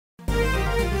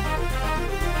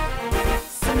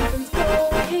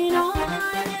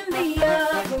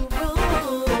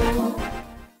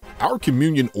Our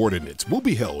communion ordinance will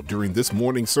be held during this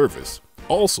morning's service.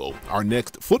 Also, our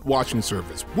next foot washing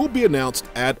service will be announced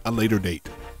at a later date.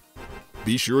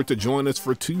 Be sure to join us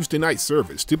for Tuesday night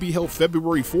service to be held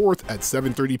February 4th at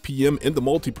 7:30 p.m. in the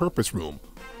multipurpose room.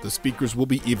 The speakers will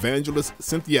be Evangelist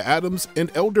Cynthia Adams and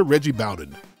Elder Reggie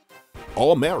Bowden.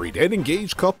 All married and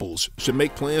engaged couples should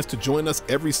make plans to join us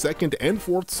every second and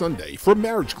fourth Sunday for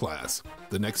marriage class.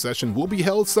 The next session will be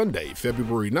held Sunday,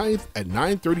 February 9th at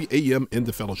 9:30 a.m. in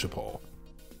the Fellowship Hall.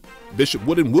 Bishop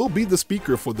Wooden will be the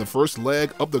speaker for the first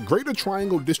leg of the Greater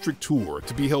Triangle District Tour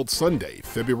to be held Sunday,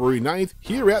 February 9th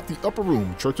here at the Upper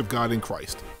Room Church of God in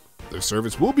Christ. The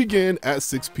service will begin at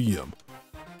 6 p.m.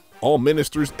 All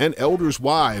ministers and elders'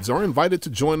 wives are invited to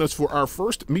join us for our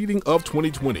first meeting of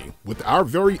 2020 with our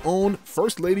very own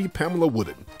First Lady Pamela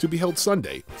Wooden to be held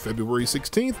Sunday, February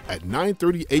 16th at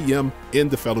 9:30 a.m. in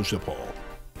the Fellowship Hall.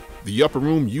 The Upper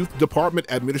Room Youth Department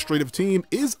administrative team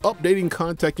is updating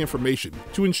contact information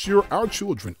to ensure our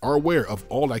children are aware of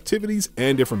all activities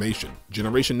and information.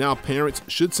 Generation Now parents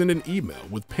should send an email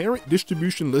with parent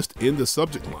distribution list in the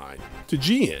subject line to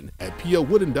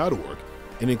gn@plwooden.org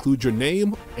and include your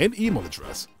name and email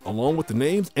address, along with the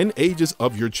names and ages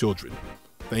of your children.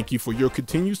 Thank you for your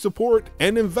continued support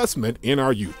and investment in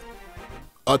our youth.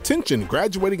 Attention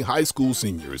graduating high school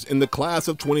seniors in the class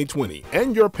of 2020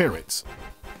 and your parents.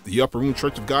 The Upper Room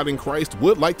Church of God in Christ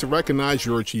would like to recognize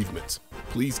your achievements.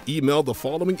 Please email the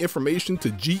following information to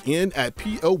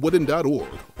gn@plwooden.org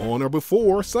on or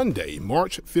before Sunday,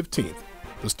 March 15th.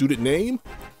 The student name,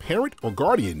 parent or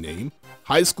guardian name,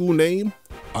 high school name,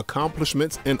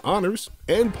 accomplishments and honors,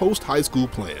 and post-high school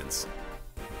plans.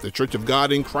 The Church of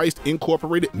God in Christ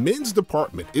Incorporated Men's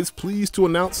Department is pleased to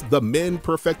announce the Men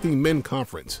Perfecting Men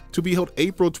Conference to be held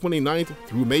April 29th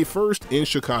through May 1st in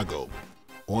Chicago.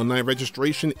 Online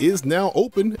registration is now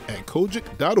open at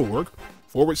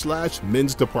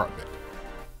kojic.org/men's department.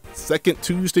 Second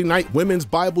Tuesday night Women's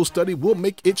Bible Study will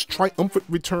make its triumphant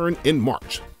return in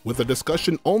March with a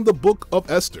discussion on the book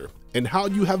of Esther and how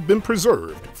you have been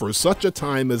preserved for such a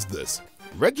time as this.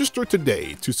 Register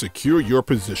today to secure your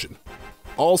position.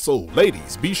 Also,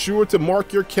 ladies, be sure to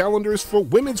mark your calendars for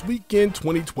Women's Weekend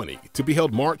 2020 to be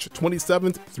held March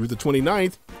 27th through the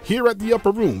 29th here at the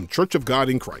Upper Room Church of God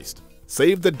in Christ.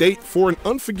 Save the date for an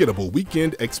unforgettable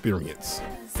weekend experience.